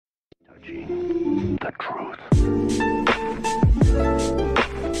the truth.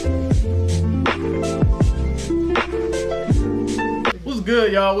 What's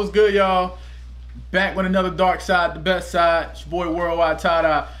good, y'all? What's good, y'all? Back with another dark side, the best side. It's your boy Worldwide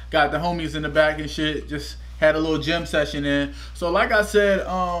Tada. Got the homies in the back and shit. Just had a little gym session in. So like I said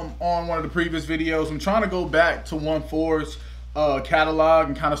on one of the previous videos, I'm trying to go back to ONEFOUR's catalog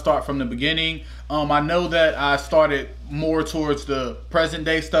and kind of start from the beginning. I know that I started more towards the present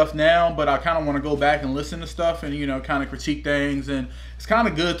day stuff now, but I kind of want to go back and listen to stuff and, you know, kind of critique things. And it's kind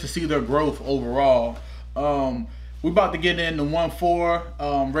of good to see their growth overall. We're about to get into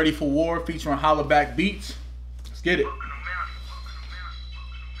ONEFOUR, Ready for War, featuring HOLLABACKBEATS. Let's get it.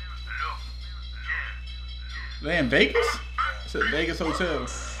 They in Vegas? It's at Vegas Hotel.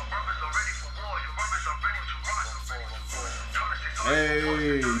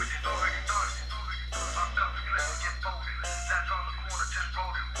 Hey.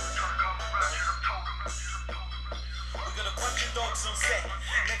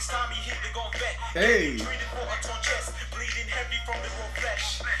 Hey.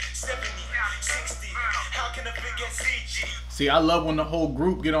 See, I love when the whole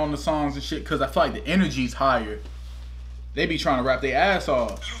group get on the songs and shit, because I feel like the energy's higher. They be trying to rap their ass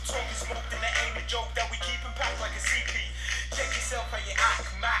off. You talking smoked in the aim and joke that we keep him packed like a CP. Check yourself how you act,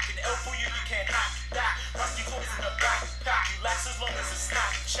 Mac, and L for you can't hack that. Rusty toys in the backpack, you last as long as a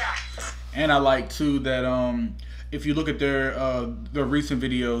Snapchat. And I like too that if you look at their recent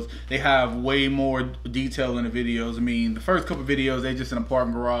videos, they have way more detail in the videos. I mean, the first couple videos, they just in a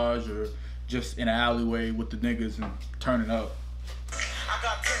parking garage or just in an alleyway with the niggas and turning up. I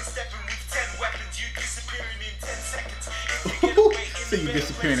got 10 stepping with 10 weapons, you disappearing in 10 seconds. If you get away in so you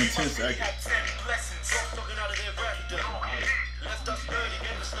disappearing in 10 seconds. Left us early,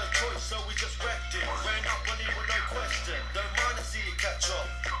 gave us no choice, so we just wrecked it. Ran up on it with no question. Don't mind to see it catch up.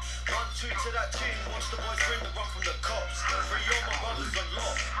 1, 2 to that tune, watch the boys bring the run from the cops. Free all my brothers on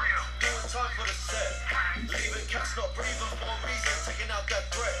lock. Doing time for the set. Leaving cats not breathing for a reason, taking out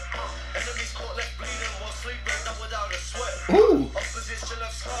that threat. Enemies caught left bleeding while sleeping, not without a sweat. Ooh. Opposition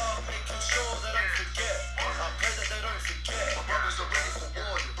left scar, making sure they don't forget. I pray that they don't forget. My brothers are ready for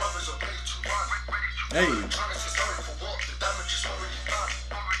war, your brothers are ready to run. Hey. Trying to say sorry for what, the damage is already done.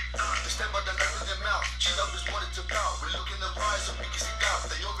 They stand by the neck of their mouth, G-Lovers wanted to bow. We look in the rise and we can see doubt.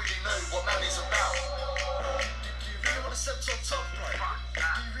 They already know what man is about.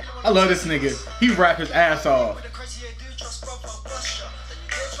 I love this nigga. He rap his ass off.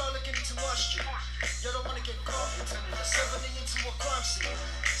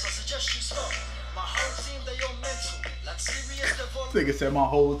 This nigga said my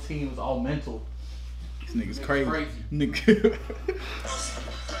whole team was all mental. This nigga's crazy. Nigga.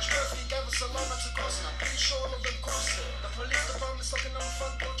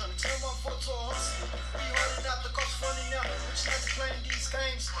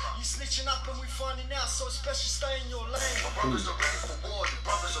 You snitching up and we finding out, so especially stay in your lane. My brothers are ready for war, your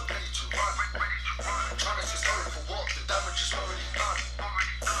brothers are ready to run. Trying to say sorry for what, the damage is already done.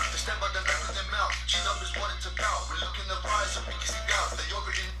 They stand by the neck of their mouth, G-Lovers wanted to bow. We look in the rise and we can see doubt. They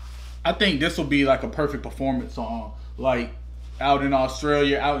already. I think this will be like a perfect performance song. Like out in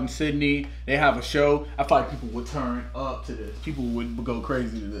Australia, out in Sydney, they have a show. I feel like people would turn up to this. People would go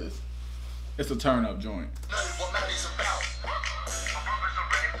crazy to this. It's a turn up joint. Know what man is about.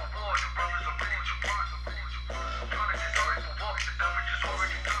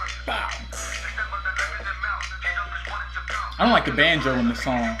 I don't like the banjo in the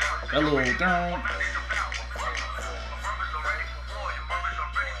song. That little down.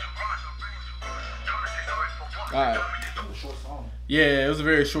 Alright. Yeah, it was a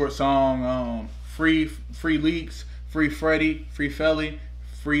very short song. Free Leaks, free Freddie, free Felly,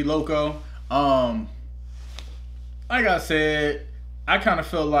 free Loco. Like I said, I kind of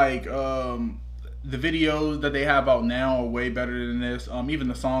feel like the videos that they have out now are way better than this. Even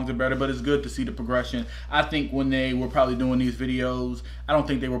the songs are better, but it's good to see the progression. I think when they were probably doing these videos, I don't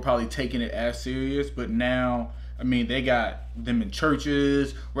think they were probably taking it as serious, but now, I mean, they got them in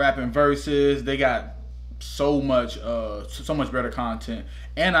churches, rapping verses, they got so much better content.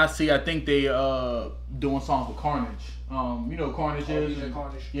 And I think they doing songs with Carnage. You know who Carnage is? DJ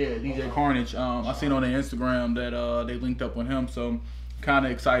Carnage. Yeah, DJ Carnage. I seen on their Instagram that they linked up with him, so kind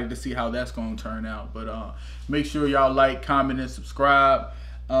of excited to see how that's going to turn out. But make sure y'all like, comment, and subscribe.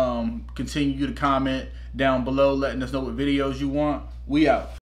 Continue to comment down below letting us know what videos you want. We out.